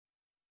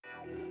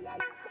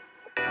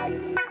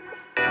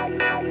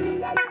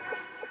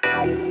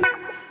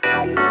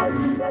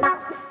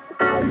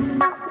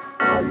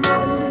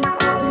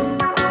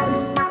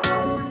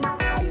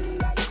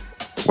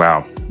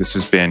Wow, this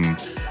has been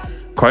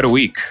quite a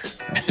week.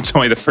 It's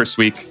only the first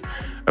week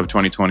of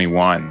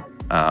 2021.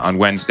 On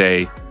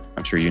Wednesday,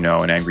 I'm sure you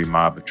know, an angry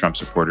mob of Trump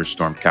supporters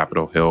stormed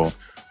Capitol Hill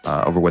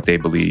over what they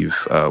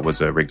believe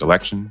was a rigged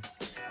election.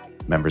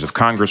 Members of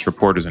Congress,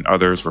 reporters, and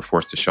others were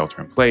forced to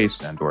shelter in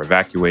place and or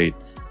evacuate.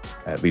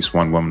 At least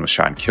one woman was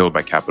shot and killed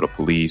by Capitol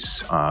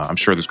Police. I'm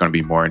sure there's going to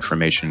be more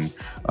information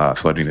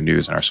flooding the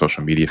news in our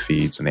social media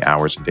feeds in the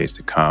hours and days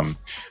to come.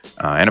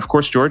 And of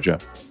course, Georgia.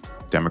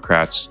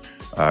 Democrats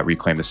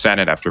reclaimed the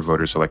Senate after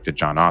voters elected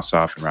Jon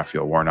Ossoff and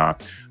Raphael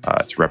Warnock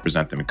to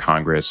represent them in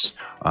Congress.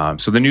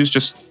 So the news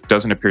just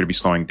doesn't appear to be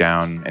slowing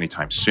down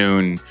anytime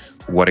soon.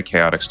 What a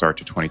chaotic start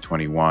to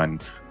 2021.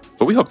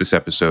 But we hope this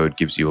episode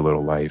gives you a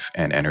little life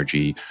and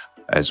energy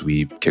as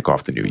we kick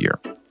off the new year.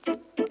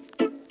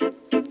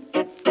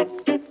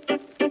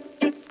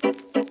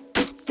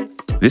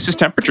 This is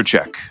Temperature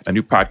Check, a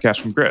new podcast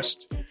from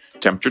Grist.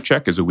 Temperature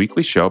Check is a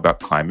weekly show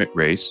about climate,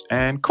 race,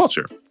 and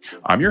culture.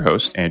 I'm your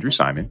host, Andrew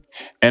Simon,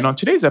 and on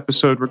today's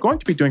episode, we're going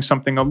to be doing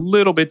something a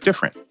little bit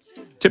different.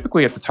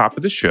 Typically, at the top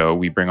of the show,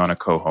 we bring on a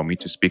co-homie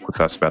to speak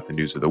with us about the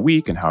news of the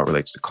week and how it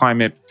relates to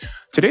climate.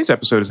 Today's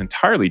episode is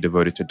entirely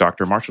devoted to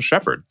Dr. Marshall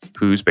Shepard,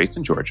 who's based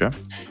in Georgia.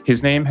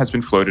 His name has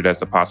been floated as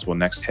the possible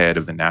next head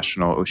of the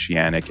National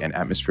Oceanic and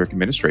Atmospheric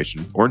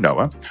Administration, or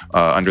NOAA,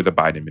 under the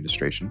Biden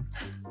administration.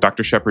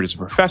 Dr. Shepard is a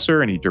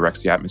professor, and he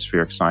directs the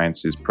Atmospheric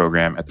Sciences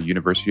program at the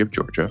University of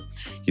Georgia.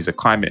 He's a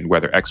climate and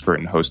weather expert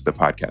and host of the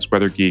podcast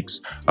Weather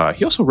Geeks.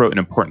 He also wrote an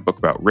important book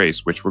about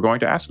race, which we're going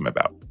to ask him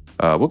about.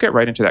 We'll get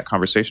right into that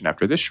conversation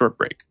after this short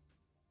break.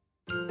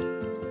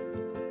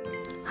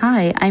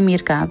 Hi, I'm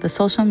Mirka, the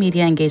Social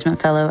Media Engagement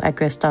Fellow at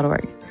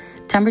Grist.org.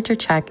 Temperature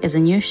Check is a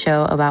new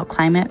show about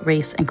climate,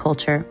 race, and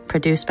culture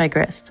produced by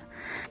Grist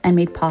and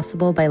made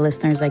possible by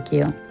listeners like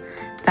you.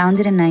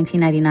 Founded in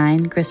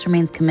 1999, Grist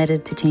remains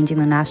committed to changing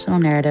the national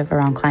narrative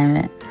around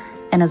climate.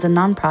 And as a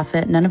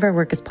nonprofit, none of our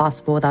work is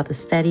possible without the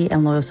steady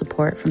and loyal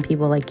support from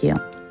people like you.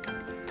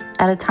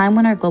 At a time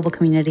when our global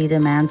community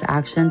demands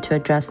action to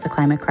address the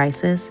climate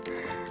crisis,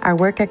 our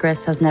work at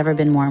Grist has never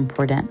been more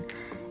important.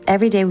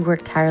 Every day we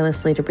work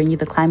tirelessly to bring you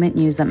the climate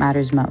news that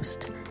matters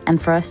most.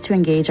 And for us to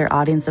engage our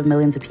audience of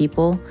millions of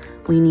people,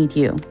 we need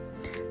you.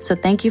 So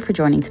thank you for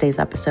joining today's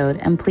episode,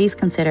 and please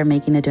consider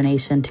making a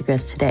donation to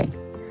Grist today.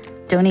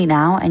 Donate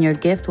now and your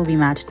gift will be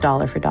matched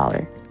dollar for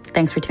dollar.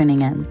 Thanks for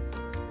tuning in.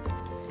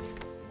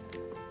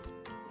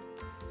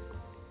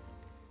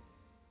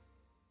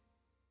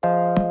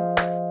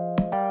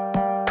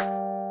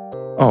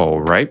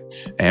 All right,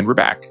 and we're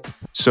back.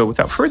 So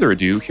without further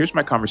ado, here's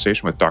my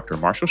conversation with Dr.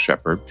 Marshall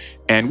Shepard.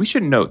 And we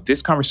should note,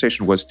 this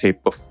conversation was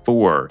taped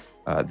before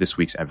this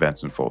week's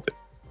events unfolded.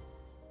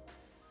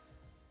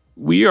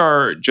 We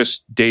are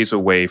just days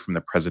away from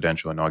the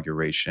presidential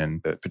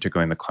inauguration,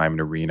 particularly in the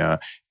climate arena,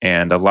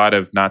 and a lot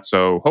of not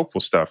so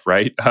hopeful stuff,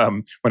 right?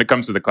 When it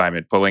comes to the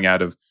climate, pulling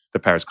out of the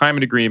Paris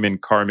Climate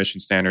Agreement, car emission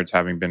standards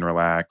having been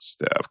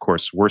relaxed, of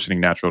course, worsening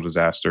natural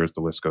disasters,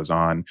 the list goes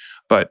on.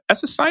 But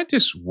as a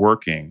scientist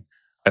working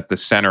at the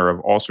center of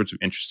all sorts of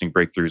interesting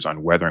breakthroughs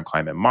on weather and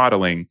climate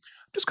modeling,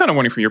 just kind of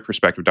wondering from your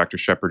perspective, Dr.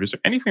 Shepard, is there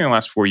anything in the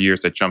last 4 years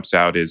that jumps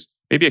out as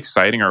maybe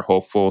exciting or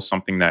hopeful,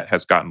 something that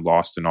has gotten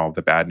lost in all of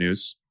the bad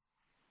news?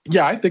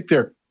 Yeah, I think there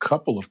are a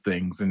couple of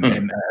things, and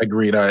I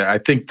agreed. I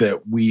think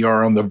that we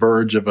are on the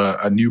verge of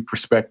a new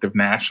perspective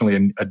nationally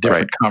and a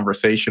different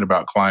conversation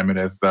about climate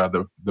as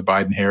the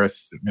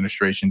Biden-Harris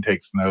administration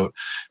takes note.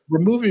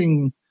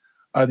 Removing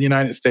the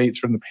United States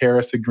from the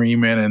Paris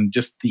Agreement and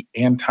just the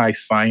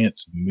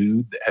anti-science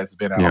mood that has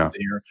been out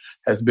there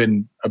has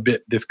been a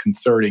bit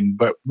disconcerting.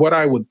 But what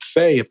I would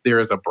say, if there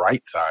is a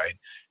bright side,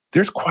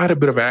 there's quite a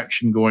bit of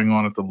action going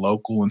on at the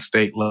local and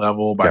state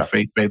level by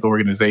faith-based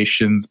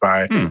organizations,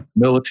 by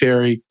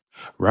military.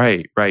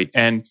 Right.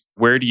 And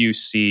where do you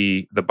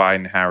see the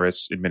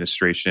Biden-Harris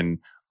administration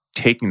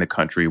taking the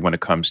country when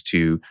it comes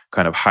to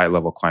kind of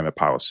high-level climate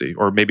policy?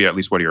 Or maybe at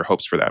least what are your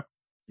hopes for that?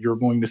 You're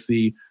going to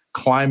see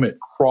climate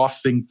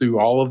crossing through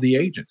all of the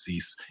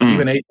agencies,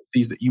 even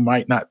agencies that you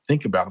might not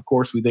think about. Of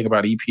course, we think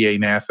about EPA,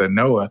 NASA, and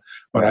NOAA,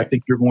 but I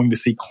think you're going to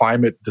see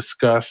climate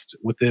discussed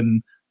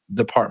within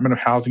Department of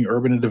Housing,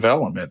 Urban and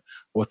Development,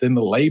 within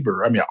the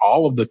labor. I mean,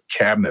 all of the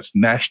cabinets,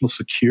 national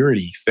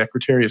security,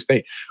 Secretary of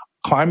State.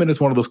 Climate is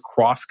one of those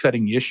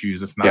cross-cutting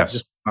issues. It's not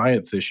just a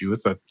science issue.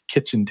 It's a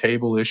kitchen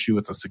table issue.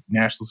 It's a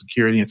national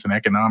security. It's an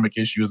economic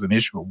issue. It's an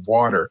issue of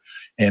water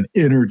and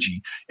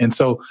energy. And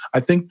so I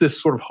think this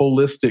sort of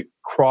holistic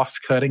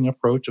cross-cutting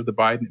approach of the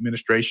Biden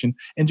administration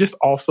and just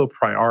also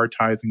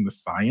prioritizing the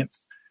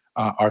science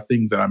are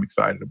things that I'm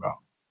excited about.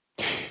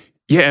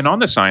 Yeah, and on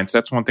the science,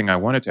 that's one thing I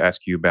wanted to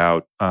ask you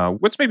about.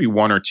 What's maybe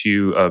one or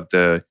two of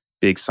the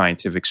big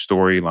scientific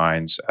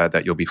storylines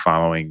that you'll be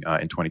following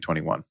in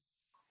 2021?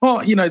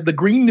 Well, the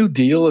Green New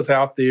Deal is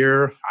out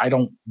there. I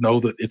don't know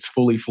that it's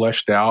fully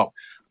fleshed out.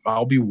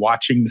 I'll be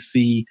watching to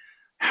see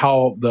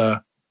how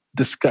the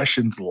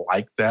discussions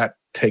like that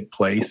take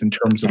place in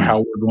terms of how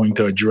we're going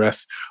to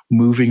address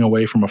moving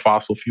away from a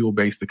fossil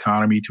fuel-based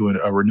economy to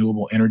a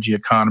renewable energy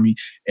economy.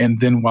 And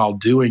then while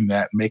doing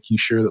that, making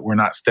sure that we're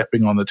not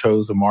stepping on the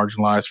toes of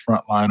marginalized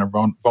frontline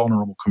or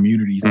vulnerable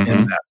communities in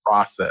that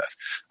process.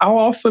 I'll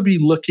also be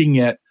looking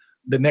at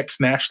the next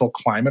National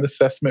Climate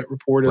Assessment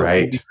Report that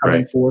will be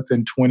coming forth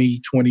in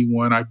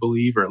 2021, I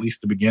believe, or at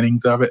least the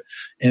beginnings of it.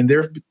 And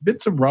there have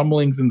been some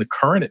rumblings in the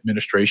current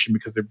administration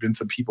because there have been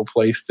some people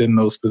placed in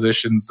those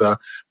positions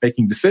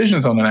making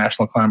decisions on the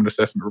National Climate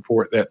Assessment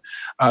Report that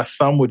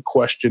some would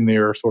question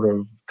their sort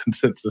of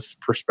consensus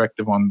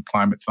perspective on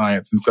climate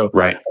science. And so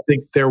I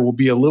think there will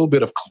be a little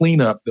bit of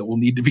cleanup that will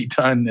need to be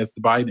done as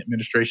the Biden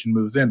administration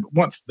moves in. But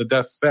once the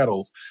dust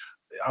settles,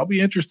 I'll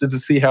be interested to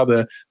see how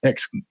the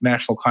next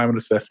National Climate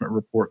Assessment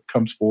Report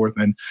comes forth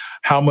and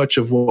how much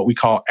of what we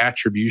call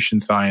attribution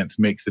science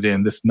makes it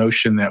in, this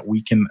notion that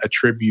we can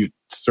attribute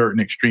certain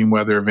extreme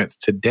weather events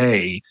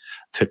today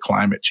to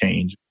climate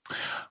change.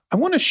 I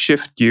want to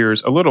shift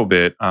gears a little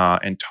bit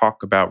and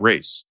talk about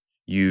race.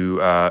 You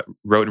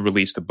wrote and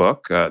released a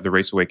book, The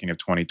Race Awakening of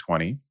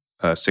 2020,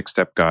 a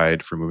 6-step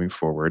guide for moving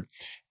forward.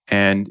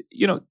 And,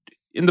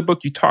 in the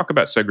book, you talk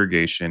about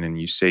segregation and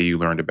you say you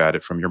learned about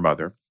it from your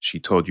mother. She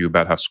told you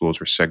about how schools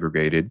were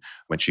segregated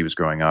when she was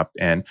growing up.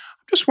 And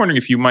I'm just wondering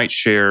if you might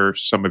share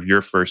some of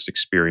your first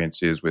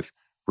experiences with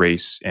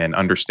race and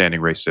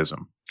understanding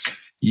racism.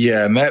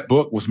 Yeah, and that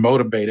book was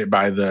motivated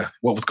by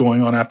what was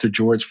going on after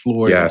George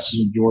Floyd,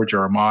 Georgia,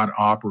 Ahmaud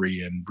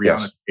Arbery, and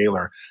Breonna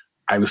Taylor.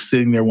 I was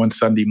sitting there one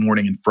Sunday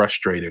morning and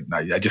frustrated.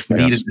 And I just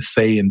needed to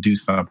say and do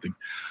something.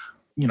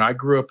 I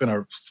grew up in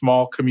a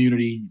small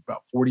community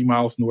about 40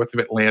 miles north of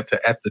Atlanta.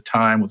 At the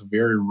time, was a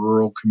very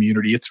rural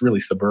community. It's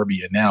really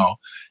suburbia now.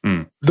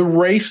 The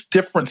race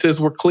differences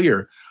were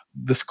clear.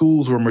 The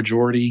schools were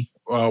majority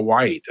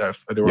white.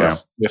 There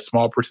was a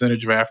small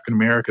percentage of African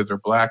Americans or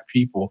Black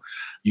people.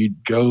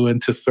 You'd go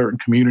into certain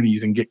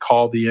communities and get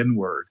called the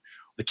N-word.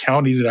 The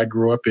county that I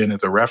grew up in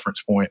as a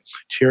reference point,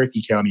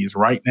 Cherokee County, is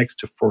right next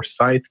to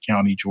Forsyth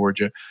County,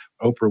 Georgia.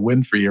 Oprah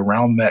Winfrey,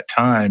 around that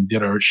time,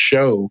 did a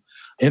show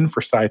in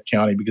Forsyth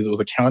County because it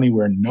was a county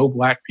where no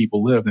Black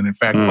people lived. And in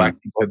fact,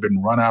 Black people had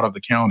been run out of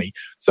the county.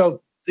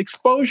 So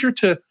exposure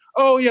to,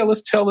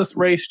 let's tell this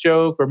race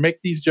joke or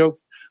make these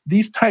jokes.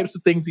 These types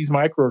of things, these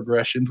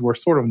microaggressions were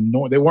sort of,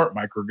 they weren't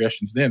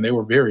microaggressions then. They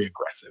were very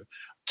aggressive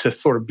to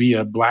sort of be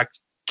a Black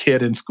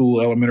kid in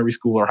school, elementary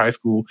school or high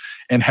school,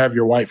 and have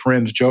your white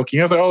friends joking.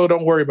 I was like,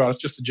 don't worry about it. It's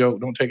just a joke.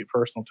 Don't take it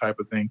personal type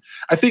of thing.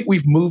 I think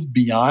we've moved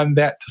beyond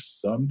that to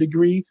some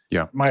degree.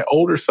 Yeah. My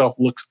older self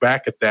looks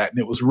back at that, and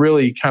it was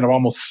really kind of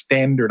almost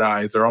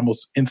standardized or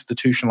almost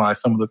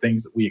institutionalized some of the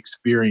things that we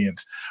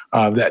experienced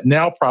that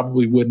now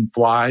probably wouldn't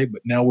fly,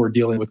 but now we're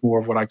dealing with more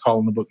of what I call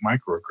in the book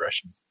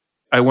microaggressions.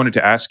 I wanted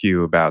to ask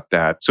you about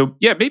that. So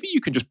maybe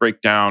you can just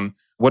break down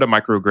what a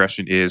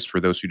microaggression is for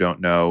those who don't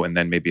know, and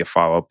then maybe a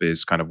follow-up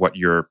is kind of what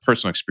your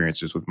personal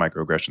experiences with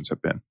microaggressions have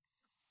been.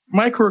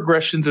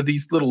 Microaggressions are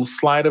these little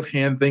sleight of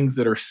hand things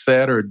that are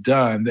said or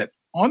done that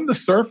on the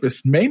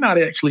surface may not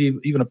actually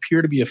even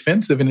appear to be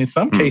offensive, and in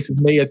some cases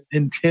may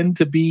intend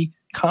to be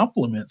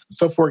compliments.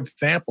 So for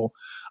example,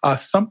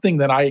 something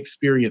that I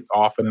experience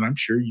often, and I'm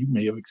sure you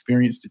may have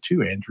experienced it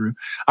too, Andrew,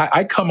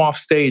 I come off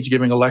stage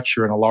giving a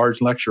lecture in a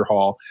large lecture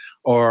hall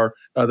or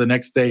the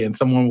next day, and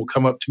someone will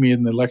come up to me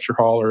in the lecture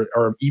hall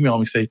or email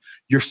me, say,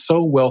 "You're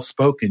so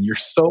well-spoken. You're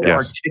so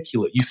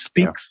articulate. You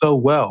speak so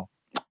well."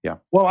 Yeah.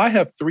 Well, I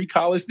have 3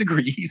 college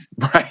degrees.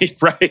 Right.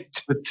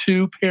 With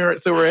 2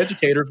 parents that were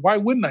educators. Why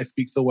wouldn't I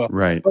speak so well?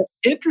 Right. But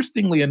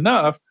interestingly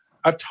enough,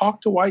 I've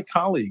talked to white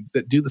colleagues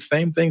that do the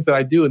same things that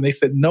I do, and they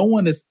said no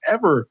one has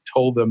ever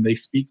told them they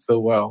speak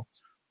so well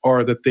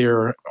or that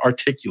they're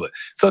articulate.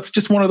 So it's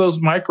just one of those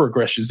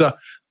microaggressions.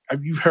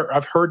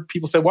 I've heard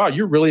people say, "Wow,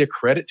 you're really a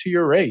credit to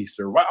your race,"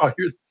 or "Wow,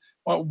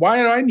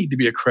 why do I need to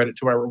be a credit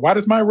to my race? Why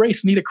does my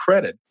race need a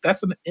credit?"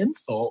 That's an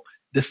insult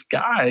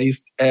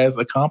disguised as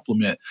a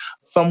compliment.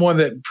 Someone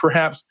that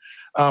perhaps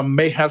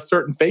may have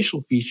certain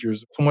facial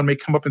features. Someone may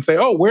come up and say,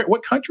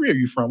 what country are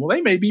you from? Well,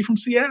 they may be from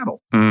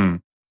Seattle.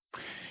 And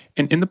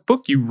in the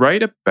book, you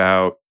write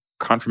about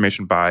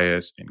confirmation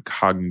bias and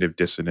cognitive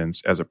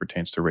dissonance as it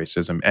pertains to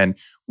racism. And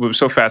what was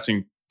so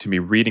fascinating to me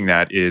reading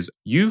that is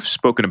you've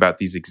spoken about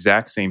these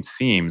exact same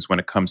themes when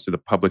it comes to the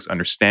public's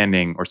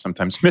understanding or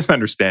sometimes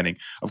misunderstanding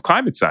of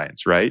climate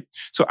science, right?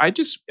 So I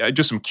just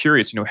am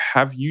curious,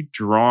 have you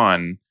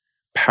drawn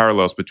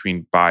parallels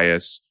between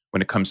bias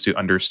when it comes to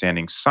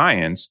understanding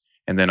science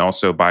and then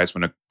also bias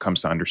when it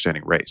comes to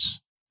understanding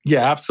race?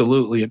 Yeah,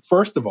 absolutely. And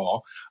first of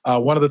all,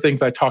 one of the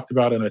things I talked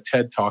about in a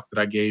TED talk that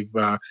I gave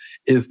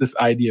is this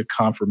idea of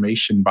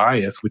confirmation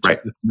bias, which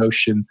is this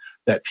notion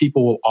that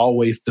people will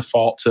always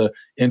default to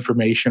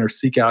information or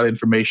seek out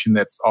information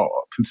that's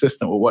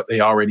consistent with what they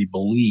already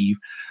believe.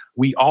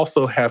 We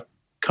also have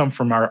come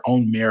from our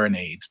own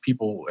marinades.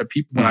 People,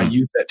 when I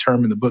used that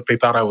term in the book, they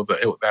thought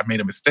I made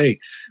a mistake.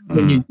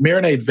 When you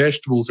marinate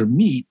vegetables or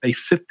meat, they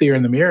sit there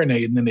in the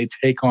marinade and then they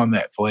take on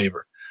that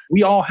flavor.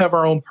 We all have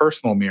our own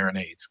personal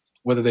marinades.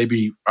 whether they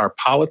be our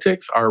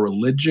politics, our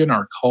religion,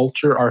 our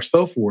culture, or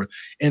so forth.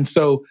 And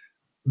so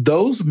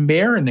those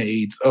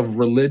marinades of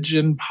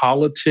religion,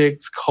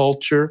 politics,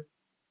 culture,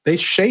 they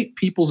shape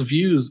people's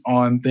views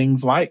on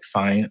things like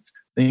science,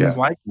 things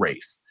like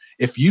race.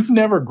 If you've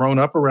never grown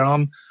up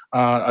around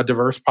a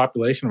diverse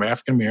population of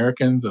African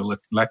Americans, or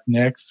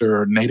Latinx,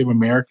 or Native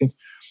Americans,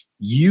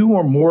 you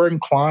are more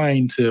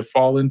inclined to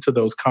fall into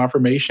those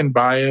confirmation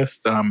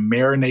biased,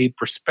 marinade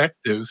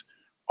perspectives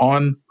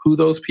on who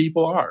those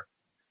people are.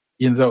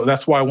 And so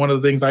that's why one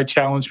of the things I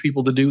challenge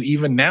people to do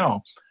even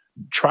now,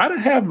 try to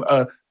have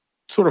a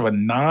sort of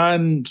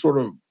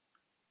a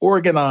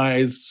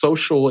organized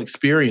social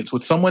experience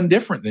with someone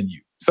different than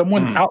you,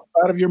 someone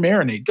outside of your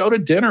marinade. Go to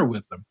dinner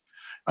with them.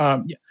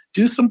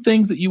 Do some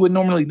things that you would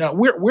normally not.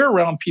 We're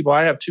around people.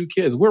 I have 2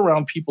 kids. We're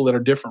around people that are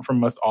different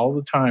from us all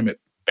the time at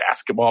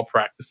basketball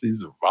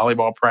practices or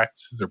volleyball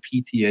practices or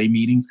PTA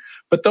meetings.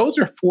 But those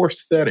are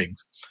forced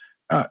settings.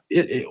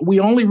 We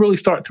only really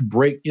start to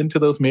break into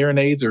those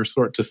marinades or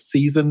sort to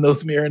season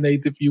those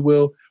marinades, if you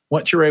will,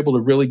 once you're able to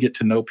really get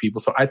to know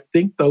people. So I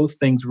think those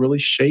things really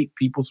shape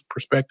people's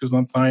perspectives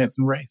on science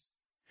and race.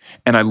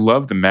 And I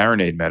love the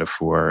marinade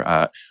metaphor.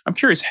 I'm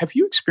curious, have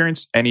you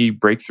experienced any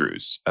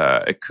breakthroughs?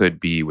 It could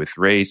be with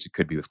race, it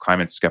could be with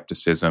climate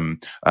skepticism,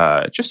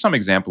 just some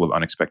example of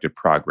unexpected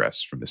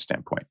progress from this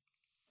standpoint.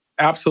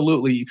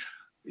 Absolutely.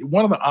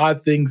 One of the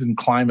odd things in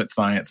climate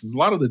science is a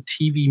lot of the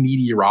TV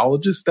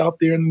meteorologists out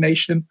there in the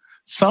nation,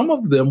 some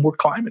of them were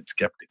climate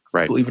skeptics,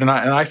 believe it or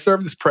not. And I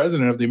served as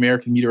president of the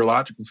American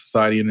Meteorological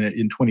Society in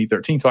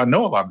 2013, so I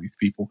know a lot of these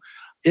people.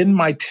 In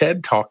my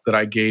TED talk that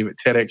I gave at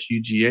TEDx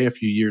UGA a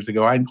few years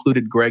ago, I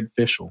included Greg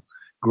Fishel.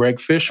 Greg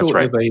Fishel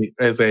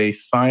is a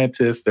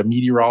scientist, a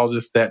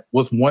meteorologist that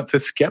was once a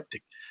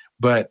skeptic,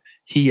 but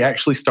he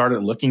actually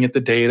started looking at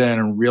the data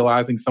and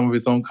realizing some of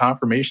his own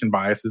confirmation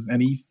biases,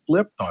 and he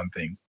flipped on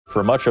things.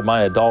 For much of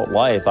my adult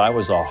life, I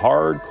was a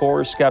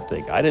hardcore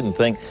skeptic. I didn't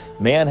think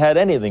man had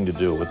anything to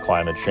do with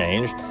climate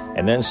change.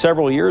 And then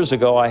several years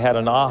ago, I had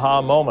an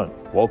aha moment.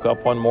 Woke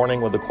up one morning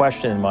with a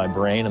question in my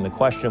brain, and the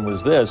question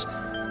was this: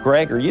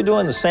 Greg, are you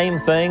doing the same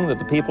thing that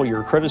the people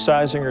you're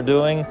criticizing are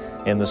doing,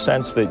 in the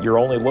sense that you're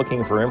only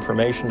looking for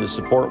information to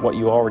support what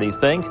you already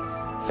think?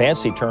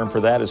 Fancy term for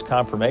that is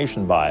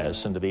confirmation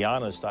bias. And to be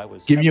honest, I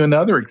was... Give you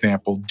another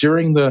example.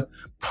 During the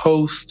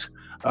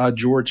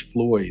post-George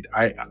Floyd,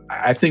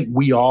 I think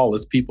we all,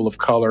 as people of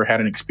color,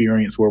 had an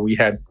experience where we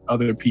had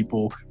other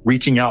people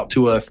reaching out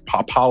to us,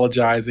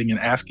 apologizing and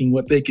asking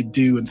what they could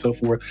do and so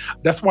forth.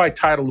 That's why I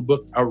titled the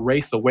book A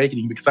Race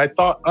Awakening, because I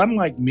thought,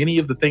 unlike many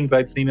of the things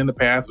I'd seen in the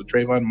past with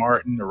Trayvon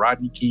Martin or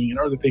Rodney King and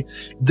other things,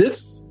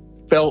 this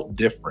felt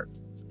different.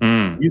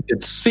 You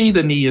could see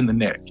the knee in the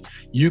neck.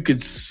 You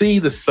could see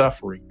the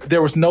suffering.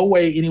 There was no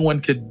way anyone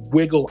could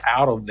wiggle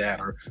out of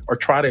that or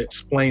try to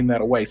explain that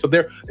away. So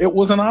it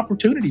was an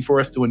opportunity for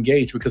us to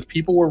engage because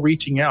people were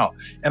reaching out.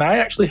 And I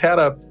actually had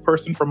a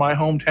person from my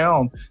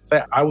hometown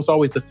say, I was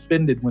always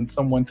offended when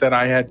someone said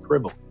I had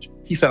privilege.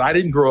 He said, I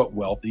didn't grow up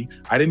wealthy.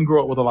 I didn't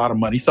grow up with a lot of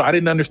money. So I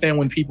didn't understand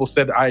when people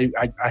said I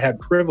had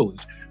privilege.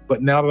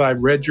 But now that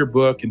I've read your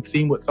book and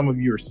seen what some of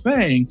you are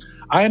saying,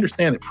 I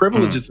understand that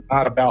privilege is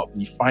not about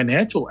the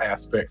financial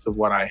aspects of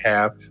what I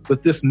have,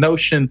 but this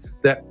notion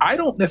that I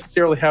don't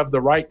necessarily have the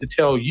right to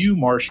tell you,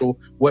 Marshall,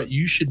 what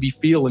you should be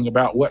feeling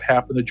about what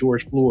happened to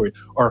George Floyd.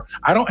 Or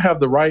I don't have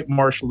the right,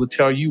 Marshall, to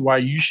tell you why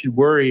you should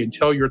worry and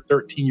tell your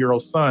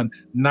 13-year-old son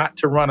not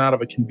to run out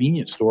of a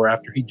convenience store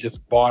after he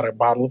just bought a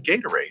bottle of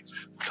Gatorade.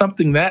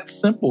 Something that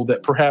simple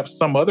that perhaps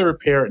some other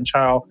parent and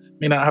child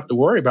may not have to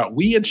worry about.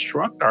 We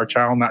instruct our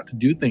child not to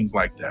do things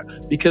like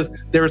that because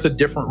there is a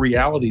different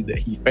reality that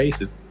he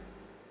faces.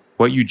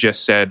 What you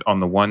just said, on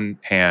the one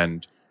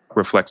hand,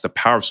 reflects the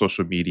power of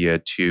social media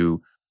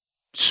to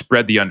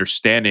spread the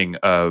understanding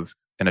of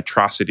an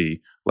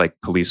atrocity like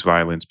police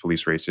violence,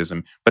 police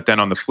racism. But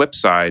then on the flip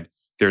side,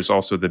 there's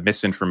also the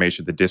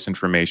misinformation, the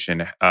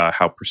disinformation,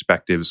 how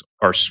perspectives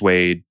are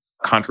swayed,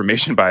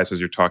 confirmation bias, as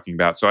you're talking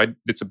about. So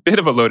it's a bit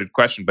of a loaded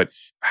question, but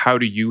how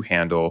do you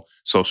handle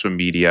social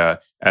media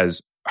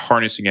as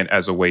harnessing it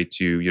as a way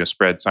to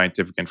spread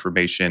scientific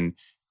information?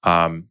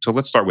 So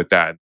let's start with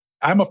that.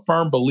 I'm a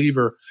firm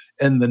believer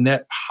in the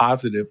net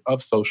positive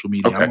of social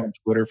media. Okay. I'm on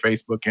Twitter,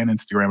 Facebook, and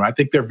Instagram. I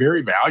think they're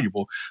very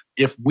valuable.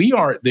 If we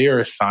aren't there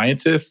as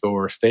scientists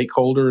or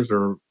stakeholders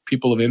or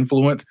people of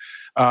influence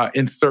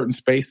in certain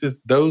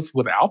spaces, those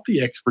without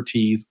the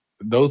expertise,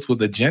 those with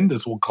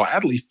agendas will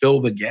gladly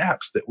fill the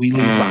gaps that we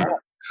leave behind.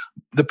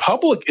 The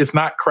public is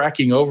not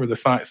cracking over the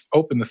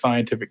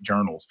scientific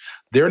journals.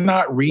 They're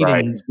not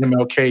reading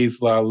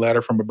MLK's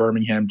letter from a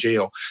Birmingham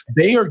jail.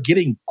 They are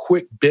getting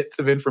quick bits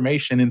of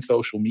information in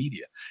social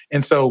media.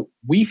 And so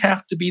we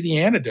have to be the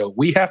antidote.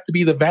 We have to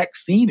be the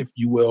vaccine, if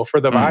you will,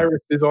 for the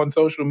viruses on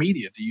social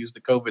media, to use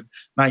the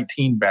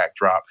COVID-19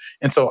 backdrop.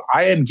 And so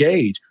I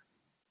engage.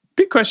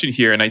 Big question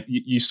here, and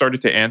you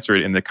started to answer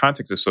it in the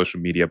context of social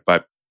media,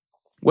 but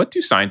what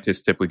do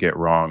scientists typically get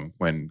wrong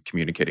when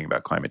communicating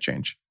about climate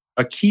change?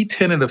 A key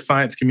tenet of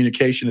science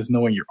communication is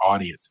knowing your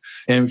audience.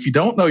 And if you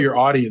don't know your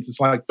audience, it's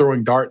like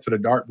throwing darts at a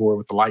dartboard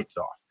with the lights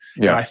off.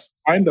 And I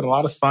find that a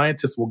lot of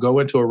scientists will go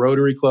into a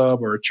Rotary Club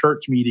or a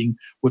church meeting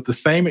with the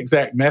same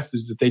exact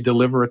message that they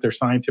deliver at their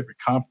scientific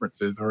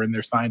conferences or in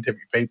their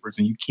scientific papers.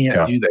 And you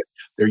can't do that.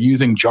 They're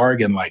using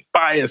jargon like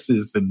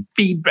biases and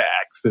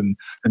feedbacks and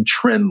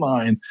trend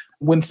lines.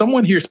 When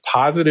someone hears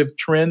positive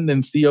trend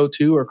in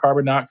CO2 or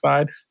carbon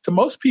dioxide, to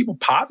most people,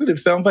 positive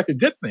sounds like a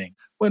good thing,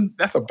 when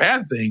that's a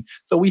bad thing.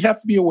 So we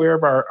have to be aware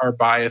of our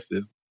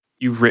biases.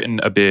 You've written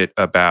a bit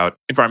about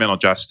environmental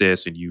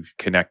justice, and you've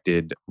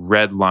connected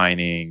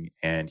redlining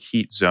and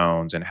heat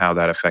zones and how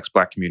that affects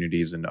Black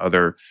communities and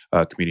other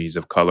communities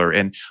of color.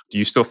 And do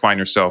you still find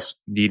yourself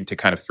needing to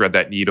kind of thread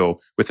that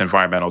needle with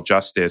environmental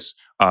justice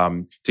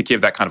to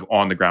give that kind of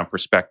on-the-ground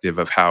perspective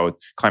of how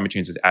climate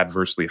change is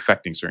adversely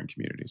affecting certain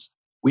communities?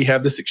 We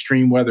have this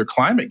extreme weather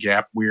climate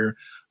gap where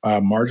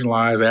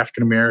marginalized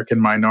African-American,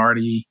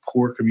 minority,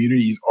 poor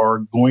communities are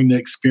going to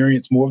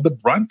experience more of the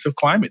brunt of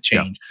climate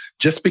change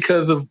just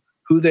because of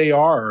who they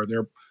are, or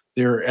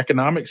their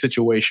economic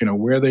situation, or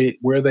where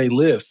they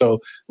live. So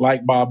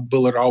like Bob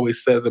Bullard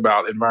always says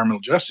about environmental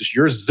justice,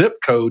 your zip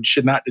code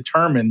should not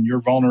determine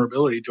your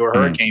vulnerability to a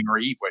hurricane or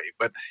a heat wave,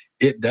 but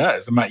it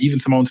does. Even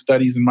some own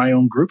studies in my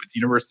own group at the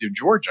University of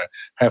Georgia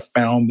have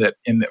found that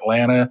in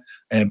Atlanta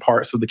and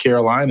parts of the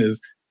Carolinas,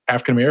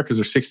 African Americans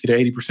are 60 to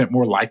 80%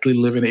 more likely to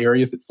live in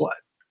areas that flood.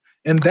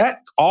 And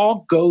that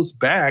all goes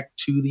back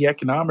to the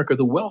economic or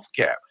the wealth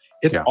gap.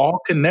 It's all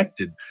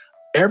connected.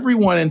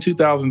 Everyone in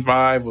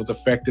 2005 was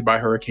affected by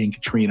Hurricane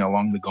Katrina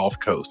along the Gulf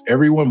Coast.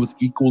 Everyone was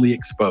equally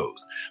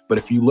exposed. But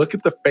if you look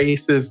at the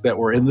faces that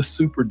were in the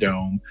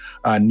Superdome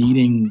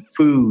needing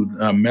food,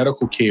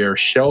 medical care,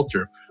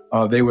 shelter,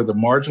 they were the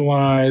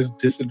marginalized,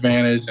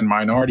 disadvantaged, and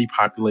minority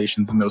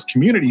populations in those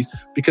communities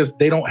because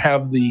they don't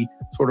have the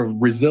sort of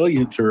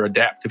resilience or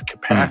adaptive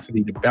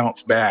capacity to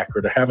bounce back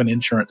or to have an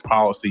insurance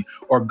policy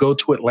or go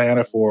to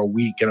Atlanta for a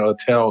week in a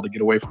hotel to get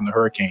away from the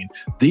hurricane.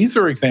 These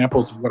are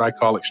examples of what I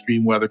call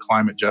extreme weather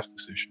climate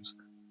justice issues.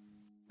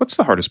 What's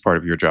the hardest part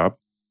of your job?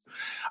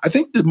 I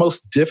think the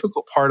most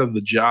difficult part of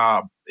the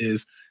job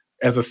is,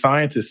 as a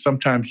scientist,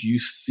 sometimes you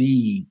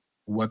see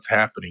what's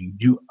happening.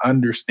 You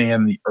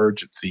understand the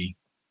urgency,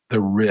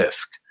 the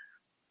risk.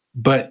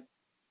 But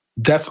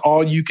that's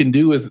all you can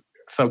do is, in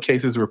some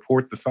cases,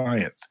 report the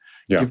science,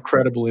 give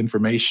credible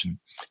information.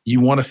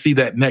 You want to see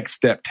that next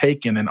step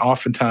taken. And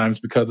oftentimes,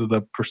 because of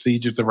the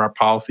procedures of our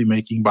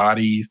policymaking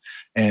bodies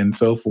and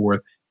so forth,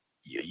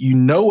 you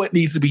know what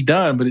needs to be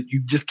done, but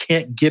you just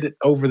can't get it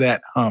over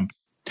that hump.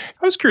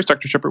 I was curious,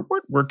 Dr. Shepherd,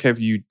 what work have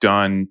you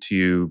done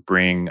to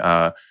bring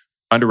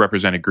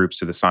underrepresented groups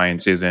to the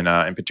sciences, and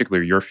in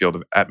particular your field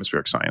of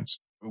atmospheric science?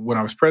 When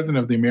I was president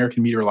of the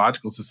American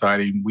Meteorological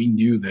Society, we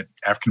knew that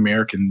African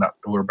American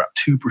were about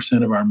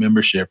 2% of our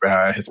membership,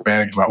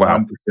 Hispanic about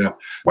 1%. So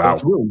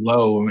it's real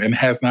low and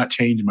has not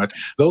changed much.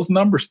 Those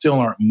numbers still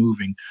aren't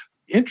moving.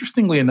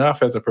 Interestingly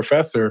enough, as a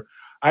professor,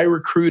 I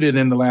recruited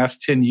in the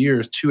last 10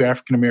 years 2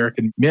 African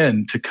American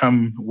men to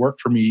come work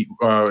for me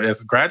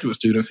as graduate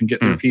students and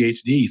get their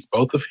PhDs,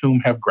 both of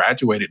whom have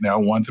graduated now.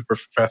 One's a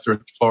professor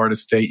at Florida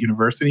State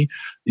University.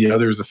 The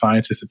other is a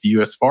scientist at the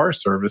U.S.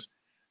 Forest Service.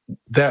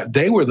 That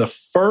they were the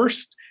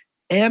first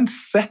and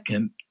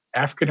second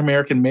African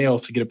American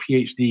males to get a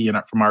PhD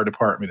from our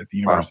department at the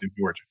University of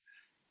Georgia.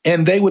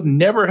 And they would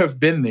never have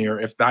been there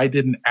if I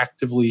didn't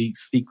actively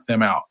seek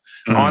them out.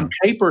 On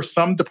paper,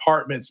 some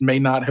departments may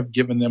not have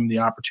given them the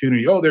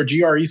opportunity. Oh, their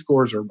GRE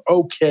scores are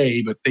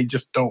okay, but they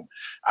just don't.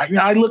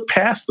 I look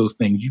past those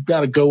things. You've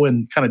got to go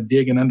and kind of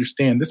dig and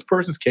understand this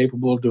person's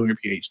capable of doing a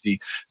PhD.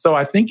 So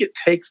I think it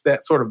takes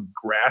that sort of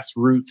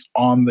grassroots,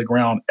 on the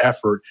ground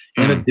effort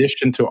in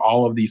addition to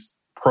all of these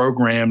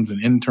programs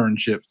and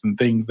internships and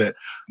things that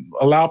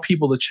allow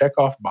people to check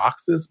off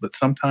boxes, but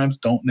sometimes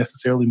don't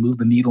necessarily move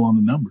the needle on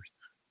the numbers.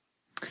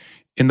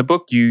 In the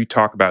book, you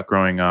talk about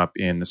growing up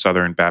in the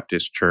Southern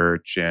Baptist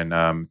Church, and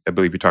I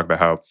believe you talk about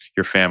how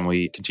your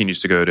family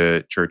continues to go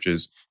to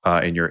churches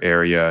in your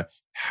area.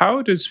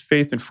 How does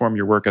faith inform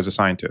your work as a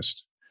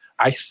scientist?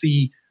 I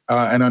see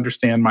and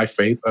understand my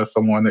faith as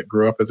someone that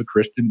grew up as a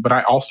Christian, but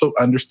I also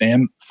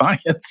understand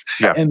science.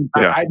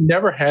 I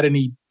never had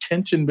any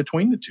tension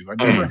between the two.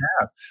 I never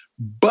have.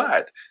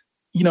 But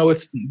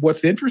it's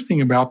what's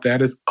interesting about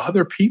that is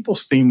other people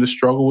seem to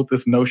struggle with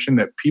this notion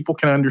that people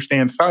can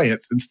understand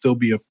science and still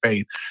be of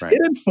faith. Right. It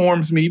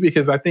informs me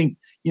because I think,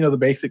 the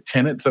basic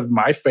tenets of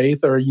my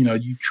faith are,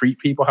 you treat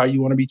people how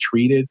you want to be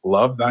treated,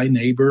 love thy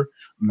neighbor,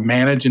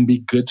 manage and be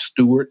good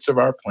stewards of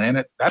our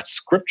planet. That's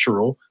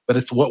scriptural, but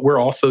it's what we're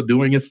also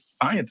doing as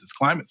scientists,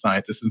 climate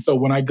scientists. And so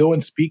when I go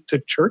and speak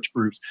to church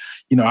groups,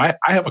 I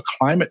have a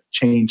climate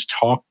change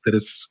talk that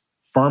is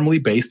firmly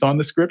based on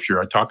the scripture.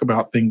 I talk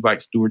about things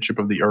like stewardship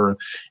of the earth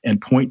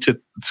and point to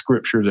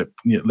scripture that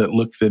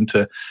looks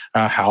into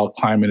how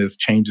climate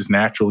changes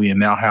naturally and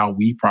now how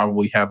we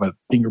probably have a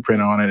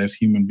fingerprint on it as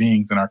human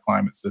beings in our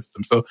climate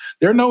system. So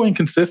there are no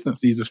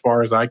inconsistencies as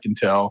far as I can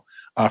tell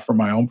from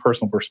my own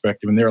personal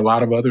perspective. And there are a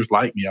lot of others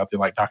like me out there,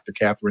 like Dr.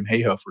 Catherine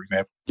Hayhoe, for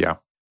example. Yeah.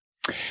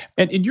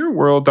 And in your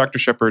world, Dr.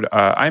 Shepherd,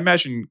 I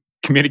imagine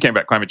communicating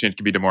about climate change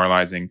can be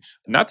demoralizing,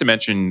 not to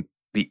mention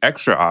the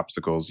extra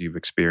obstacles you've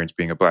experienced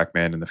being a Black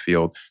man in the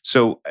field.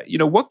 So,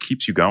 what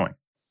keeps you going?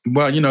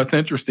 Well, it's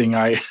interesting.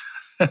 I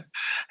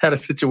had a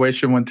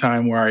situation one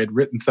time where I had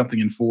written something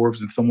in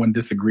Forbes and someone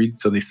disagreed.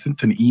 So they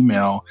sent an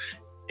email,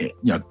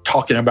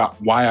 talking about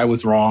why I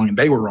was wrong, and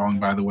they were wrong,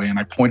 by the way, and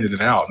I pointed it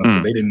out. And so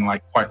they didn't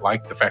quite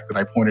like the fact that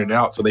I pointed it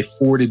out. So they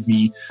forwarded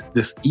me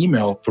this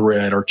email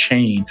thread or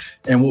chain.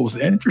 And what was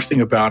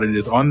interesting about it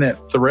is on that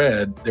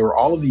thread, there were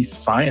all of these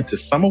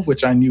scientists, some of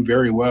which I knew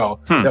very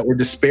well, that were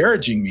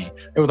disparaging me.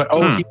 It was like,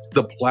 he's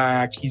the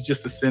Black, he's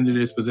just ascended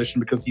his position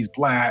because he's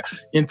Black.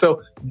 And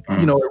so,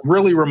 it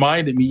really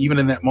reminded me, even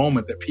in that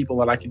moment, that people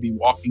that I could be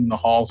walking the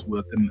halls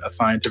with in a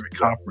scientific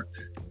conference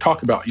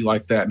talk about you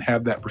like that and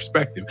have that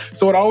perspective.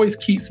 So it always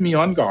keeps me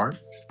on guard.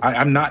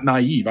 I'm not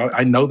naive.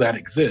 I know that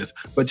exists,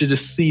 but to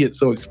just see it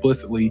so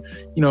explicitly,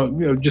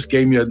 just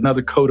gave me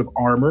another coat of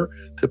armor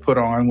to put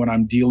on when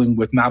I'm dealing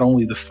with not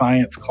only the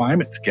science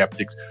climate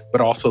skeptics,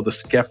 but also the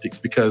skeptics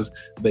because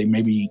they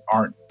maybe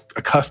aren't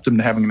accustomed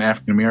to having an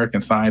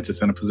African-American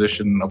scientist in a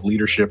position of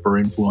leadership or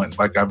influence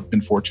like I've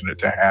been fortunate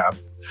to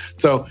have.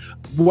 So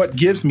what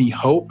gives me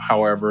hope,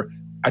 however,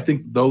 I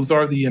think those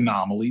are the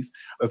anomalies.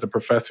 As a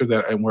professor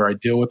where I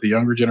deal with the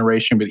younger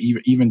generation, but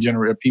even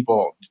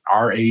people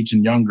our age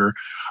and younger,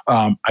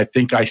 I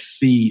think I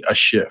see a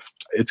shift.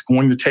 It's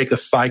going to take a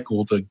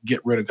cycle to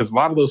get rid of, because a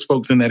lot of those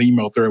folks in that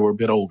email thread were a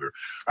bit older.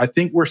 I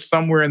think we're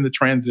somewhere in the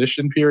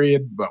transition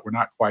period, but we're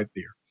not quite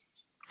there.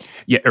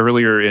 Yeah,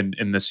 earlier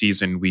in the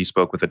season, we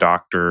spoke with a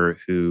doctor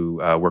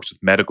who works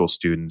with medical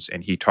students,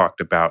 and he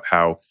talked about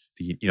how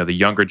the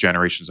younger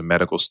generations of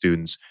medical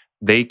students,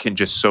 they can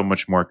just so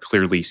much more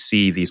clearly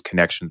see these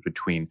connections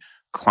between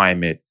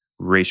climate,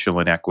 racial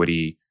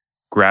inequity,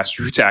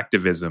 grassroots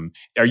activism.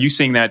 Are you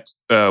seeing that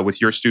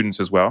with your students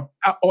as well?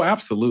 Oh,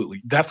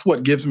 absolutely. That's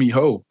what gives me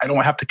hope. I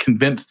don't have to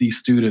convince these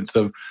students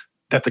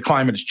that the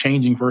climate is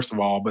changing, first of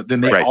all, but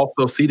then they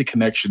also see the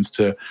connections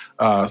to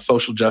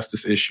social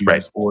justice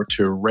issues or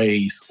to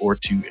race or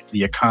to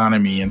the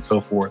economy and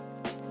so forth.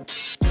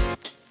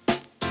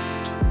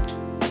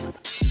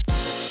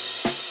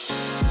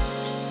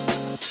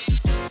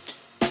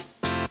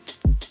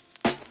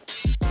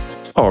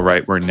 All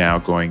right, we're now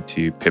going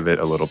to pivot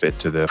a little bit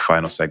to the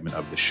final segment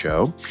of the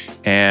show.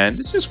 And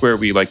this is where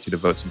we like to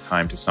devote some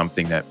time to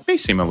something that may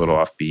seem a little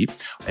offbeat.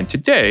 And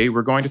today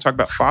we're going to talk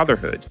about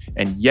fatherhood.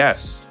 And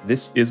yes,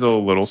 this is a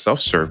little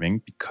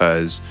self-serving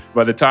because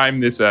by the time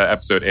this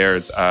episode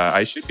airs,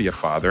 I should be a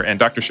father. And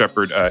Dr.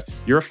 Shepard,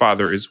 you're a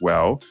father as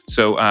well.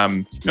 So,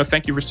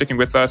 thank you for sticking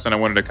with us. And I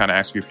wanted to kind of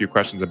ask you a few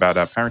questions about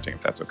parenting,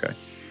 if that's okay.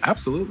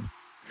 Absolutely.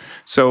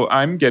 So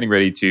I'm getting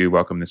ready to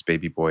welcome this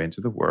baby boy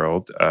into the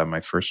world, my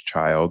first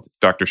child.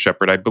 Dr.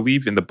 Shepard, I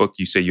believe in the book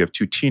you say you have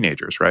two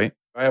teenagers, right?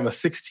 I have a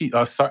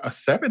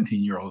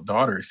 17-year-old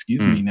daughter,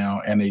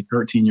 now, and a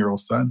 13-year-old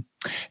son.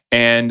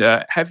 And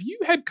have you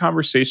had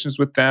conversations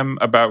with them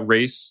about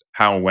race?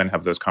 How and when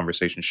have those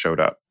conversations showed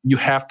up? You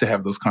have to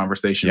have those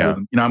conversations with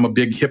them. I'm a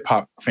big hip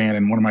hop fan,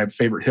 and one of my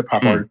favorite hip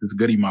hop artists is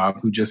Goody Mob,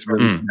 who just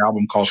released an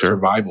album called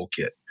Survival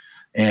Kit.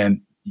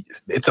 And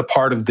it's a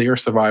part of their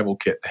survival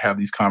kit to have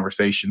these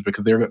conversations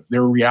because there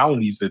are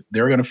realities that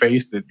they're going to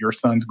face, that your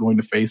son's going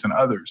to face, and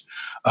others.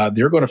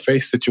 They're going to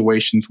face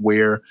situations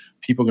where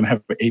people are going to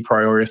have a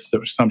priori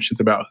assumptions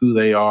about who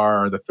they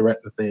are or the threat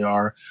that they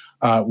are.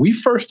 We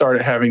first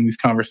started having these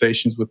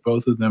conversations with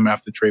both of them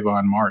after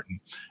Trayvon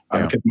Martin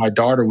because my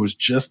daughter was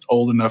just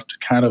old enough to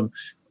kind of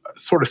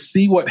sort of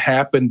see what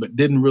happened, but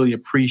didn't really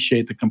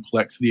appreciate the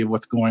complexity of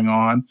what's going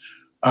on.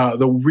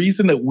 The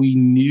reason that we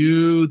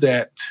knew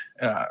that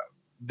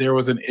there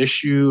was an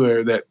issue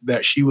or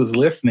that she was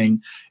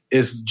listening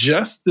is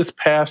just this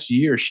past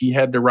year, she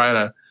had to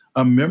write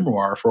a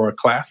memoir for a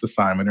class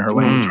assignment in her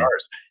language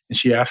arts. And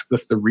she asked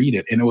us to read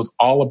it. And it was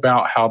all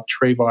about how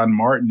Trayvon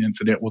Martin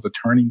incident was a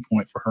turning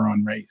point for her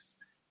on race.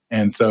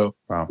 And so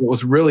it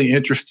was really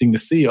interesting to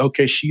see,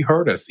 okay, she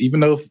heard us, even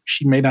though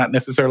she may not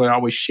necessarily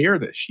always share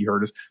that she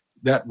heard us.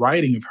 That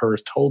writing of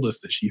hers told us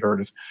that she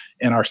heard us.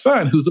 And our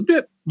son, who's a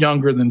bit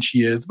younger than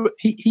she is, but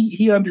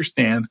he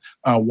understands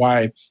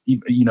why,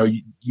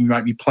 you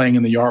might be playing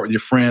in the yard with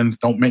your friends.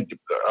 Don't make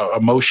a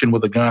motion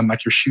with a gun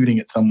like you're shooting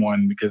at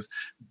someone because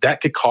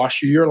that could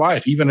cost you your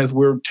life. Even as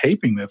we're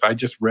taping this, I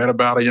just read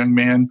about a young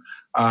man,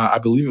 I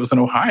believe it was in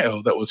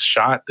Ohio, that was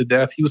shot to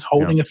death. He was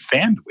holding a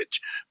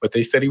sandwich, but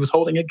they said he was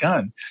holding a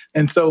gun.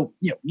 And so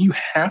you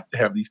have to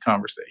have these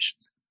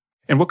conversations.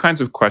 And what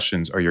kinds of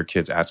questions are your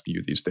kids asking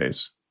you these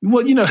days?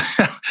 Well, I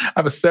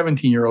have a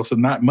 17-year-old, so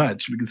not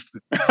much because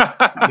they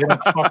don't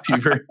talk to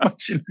you very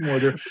much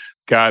anymore.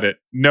 Got it.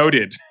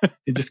 Noted.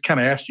 It just kind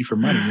of asked you for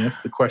money. That's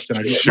the question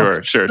I get.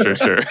 Sure.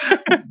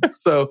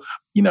 So,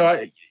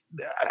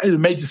 it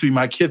may just be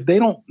my kids. They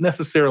don't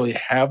necessarily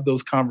have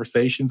those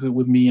conversations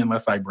with me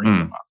unless I bring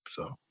them up.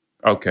 So,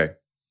 okay.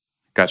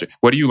 Gotcha.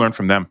 What do you learn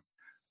from them?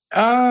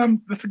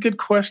 That's a good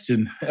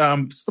question.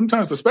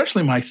 Sometimes,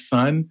 especially my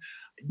son,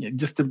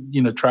 just to,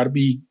 try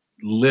to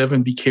live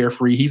and be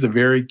carefree. He's a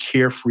very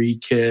carefree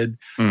kid.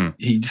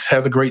 He just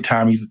has a great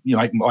time. He's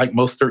like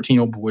most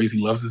 13-year-old boys. He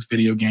loves his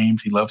video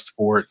games. He loves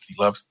sports. He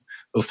loves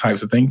those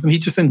types of things. And he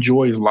just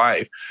enjoys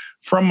life.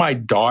 From my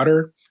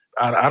daughter,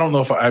 I don't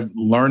know if I've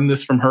learned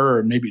this from her,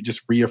 or maybe it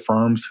just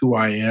reaffirms who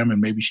I am, and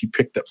maybe she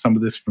picked up some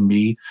of this from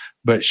me,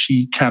 but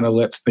she kind of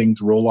lets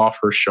things roll off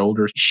her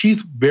shoulders.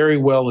 She's very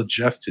well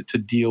adjusted to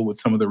deal with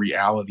some of the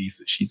realities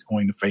that she's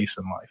going to face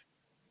in life.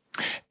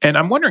 And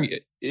I'm wondering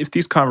if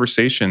these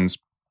conversations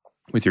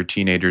with your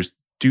teenagers,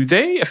 do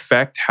they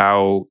affect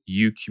how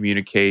you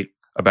communicate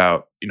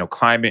about,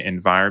 climate,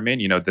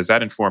 environment? Does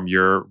that inform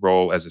your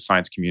role as a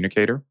science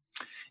communicator?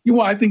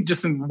 Well, I think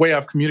just in the way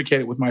I've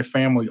communicated with my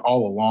family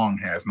all along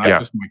has, not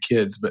just my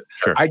kids, but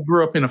sure. I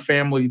grew up in a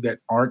family that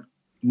aren't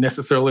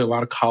necessarily a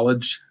lot of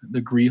college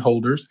degree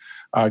holders.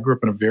 I grew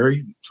up in a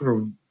very sort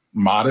of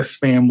modest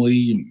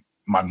family.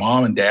 My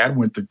mom and dad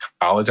went to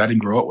college. I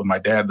didn't grow up with my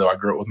dad, though. I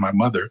grew up with my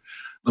mother.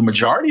 The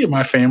majority of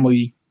my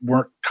family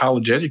weren't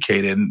college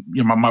educated. And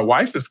my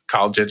wife is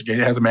college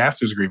educated, has a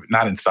master's degree, but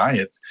not in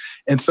science.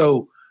 And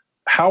so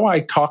how I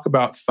talk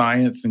about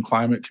science and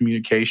climate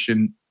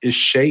communication is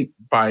shaped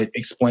by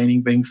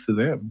explaining things to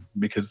them.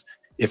 Because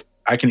if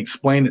I can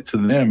explain it to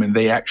them and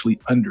they actually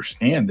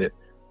understand it,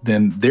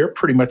 then they're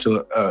pretty much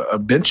a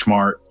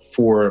benchmark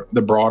for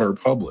the broader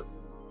public.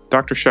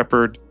 Dr.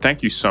 Shepherd,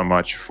 thank you so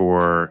much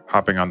for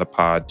hopping on the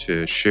pod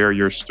to share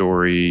your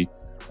story,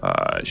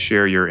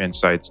 share your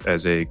insights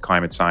as a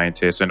climate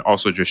scientist, and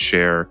also just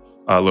share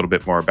a little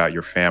bit more about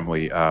your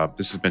family.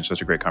 This has been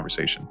such a great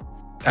conversation.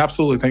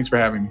 Absolutely. Thanks for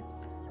having me.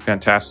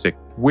 Fantastic.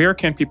 Where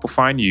can people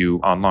find you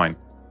online?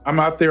 I'm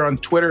out there on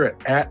Twitter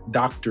at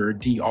Dr.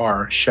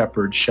 Dr.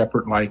 Shepherd,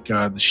 Shepherd like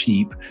the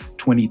sheep,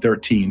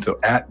 2013. So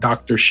at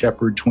Dr.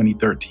 Shepherd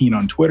 2013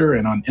 on Twitter,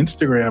 and on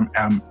Instagram,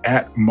 I'm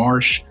at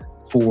Marsh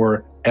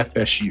for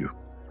FSU.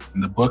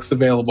 And the book's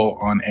available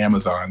on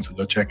Amazon, so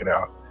go check it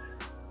out.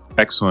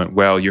 Excellent.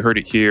 Well, you heard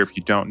it here. If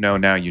you don't know,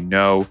 now you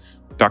know.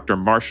 Dr.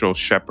 Marshall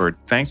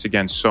Shepherd, thanks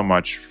again so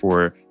much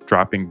for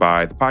dropping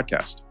by the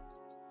podcast.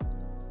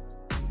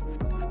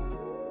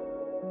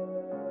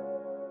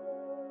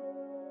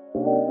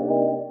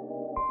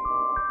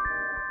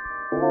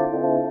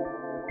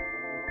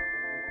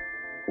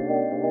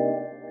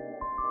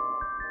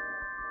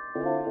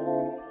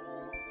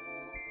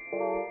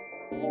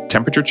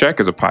 Temperature Check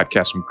is a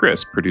podcast from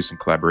Grist, produced in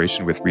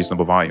collaboration with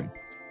Reasonable Volume.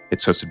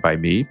 It's hosted by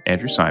me,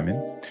 Andrew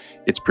Simon.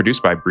 It's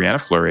produced by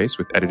Brianna Flores,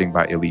 with editing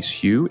by Elise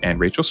Hugh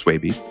and Rachel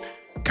Swaby.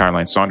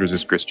 Caroline Saunders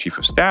is Grist Chief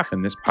of Staff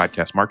and this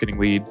podcast marketing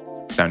lead.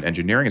 Sound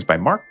engineering is by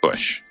Mark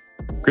Bush.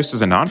 Grist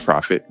is a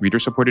nonprofit,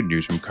 reader-supported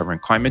newsroom covering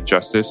climate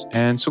justice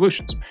and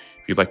solutions.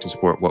 If you'd like to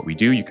support what we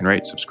do, you can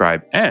rate,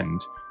 subscribe, and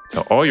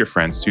tell all your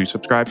friends to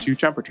subscribe to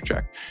Temperature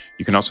Check.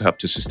 You can also help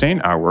to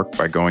sustain our work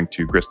by going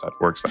to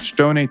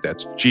grist.org/donate.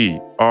 That's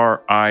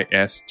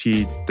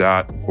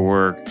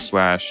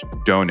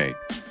GRIST.org/donate.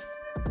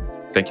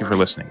 Thank you for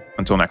listening.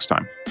 Until next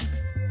time.